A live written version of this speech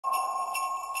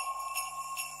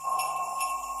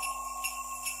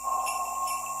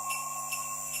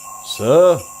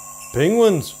Sir,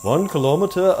 penguins 1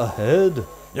 kilometer ahead.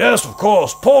 Yes, of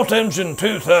course. Port engine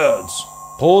 2/3.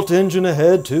 Port engine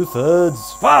ahead 2/3.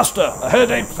 Faster,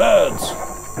 ahead 8/3.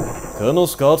 Colonel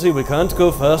Scotty, we can't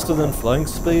go faster than flying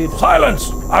speed.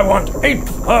 Silence! I want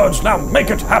 8/3 now. Make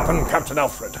it happen, Captain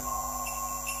Alfred.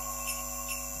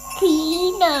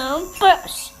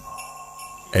 Keenumbers.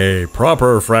 A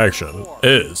proper fraction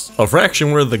is a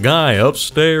fraction where the guy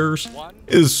upstairs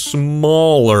is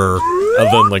smaller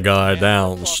than the guy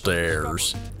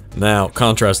downstairs. Now,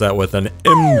 contrast that with an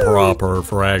improper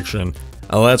fraction.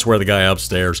 That's where the guy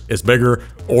upstairs is bigger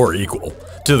or equal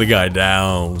to the guy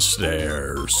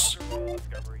downstairs.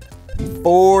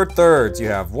 4/3. You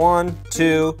have 1,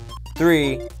 2,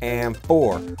 3, and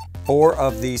 4. 4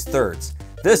 of these thirds.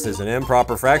 This is an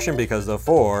improper fraction because the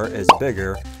 4 is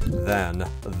bigger than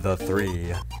the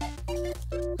 3.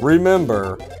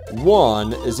 Remember,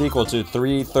 1 is equal to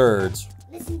 3/3.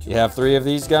 You have 3 of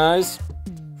these guys.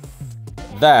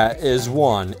 That is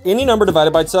 1. Any number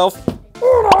divided by itself?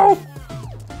 Oh no!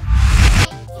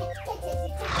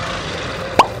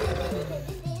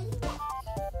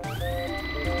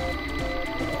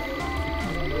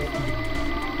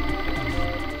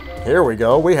 Here we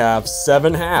go, we have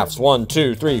 7 halves. 1,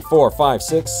 2, 3, 4, 5,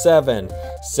 6, 7.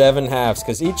 7 halves,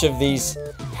 because each of these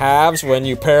halves, when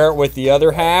you pair it with the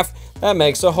other half, that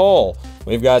makes a whole.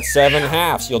 We've got 7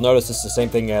 halves. You'll notice it's the same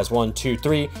thing as 1, 2,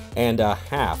 3, and a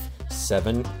half.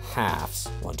 7 halves.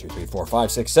 1, 2, 3, 4,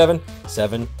 5, 6, 7.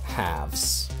 7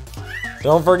 halves.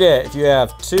 Don't forget, if you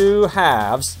have 2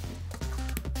 halves,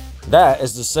 that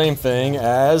is the same thing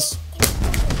as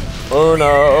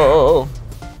uno.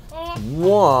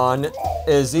 1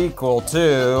 is equal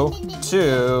to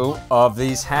 2 of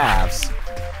these halves.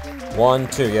 1,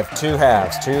 2. You have 2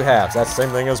 halves. 2 halves. That's the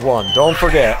same thing as 1. Don't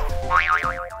forget.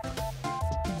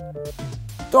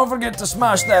 Don't forget to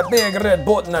smash that big red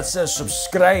button that says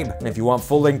subscribe. And if you want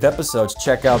full-length episodes,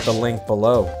 check out the link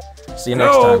below. See you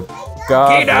next time.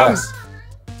 God bless.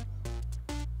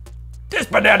 This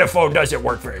banana phone doesn't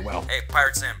work very well. Hey,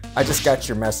 Pirate Sam. I just got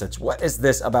your message. What is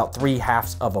this about 3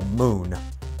 halves of a moon?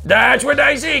 That's what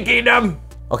I see, Keenum.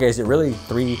 Okay, is it really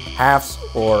 3 halves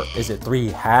or is it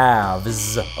 3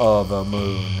 halves of a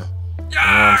moon? You know what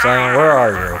I'm saying? Where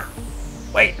are you?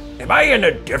 Wait, am I in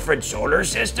a different solar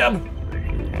system?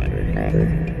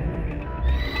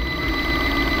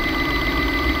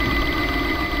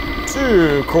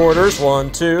 2 quarters, 1,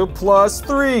 2, plus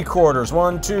 3 quarters,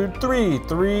 1, 2, 3,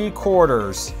 3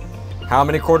 quarters. How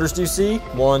many quarters do you see?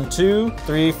 1, 2,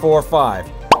 3, 4, 5.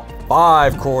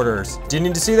 5 quarters. Do you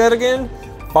need to see that again?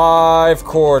 5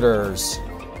 quarters.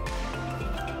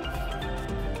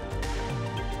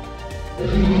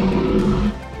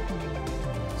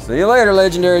 See you later,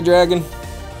 legendary dragon.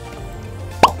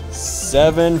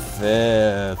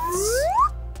 7/5.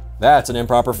 That's an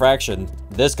improper fraction.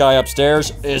 This guy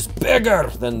upstairs is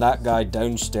bigger than that guy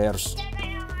downstairs.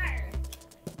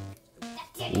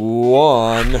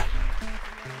 1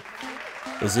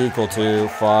 is equal to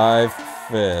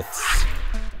 5/5.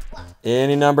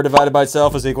 Any number divided by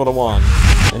itself is equal to 1.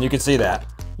 And you can see that.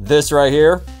 This right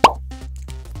here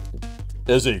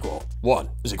is equal. 1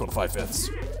 is equal to 5/5.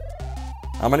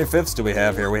 How many fifths do we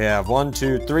have here? We have 1,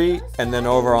 2, 3, and then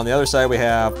over on the other side we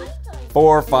have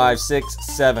 4, 5, 6,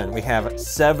 7. We have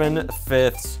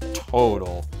 7/5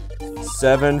 total.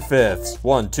 7/5.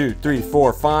 1, 2, 3,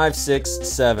 4, 5, 6,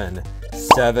 7.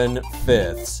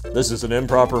 7/5. This is an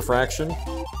improper fraction.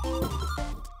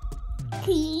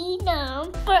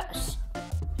 Keenumbers.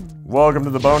 Welcome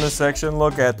to the bonus section.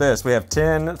 Look at this. We have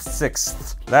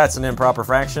 10/6. That's an improper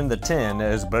fraction. The 10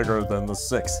 is bigger than the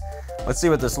 6. Let's see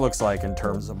what this looks like in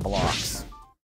terms of blocks.